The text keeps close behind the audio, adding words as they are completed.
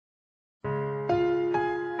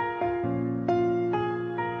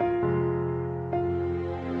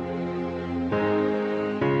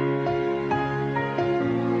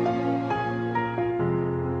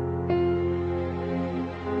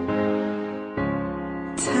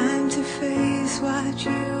to face what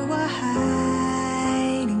you are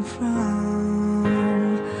hiding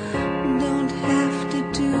from. Don't have to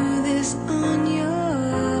do this on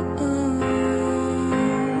your own.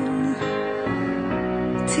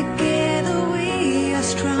 Together we are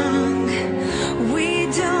strong. We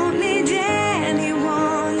don't need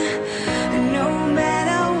anyone. No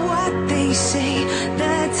matter what they say,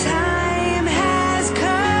 the time has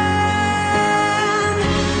come.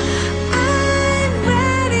 I'm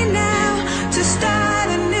ready now to start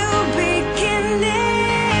a new beginning,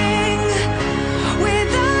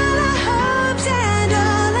 with all our hopes and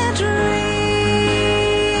all our dreams.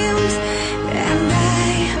 And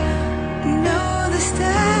I know the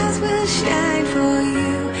stars will shine for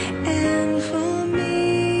you.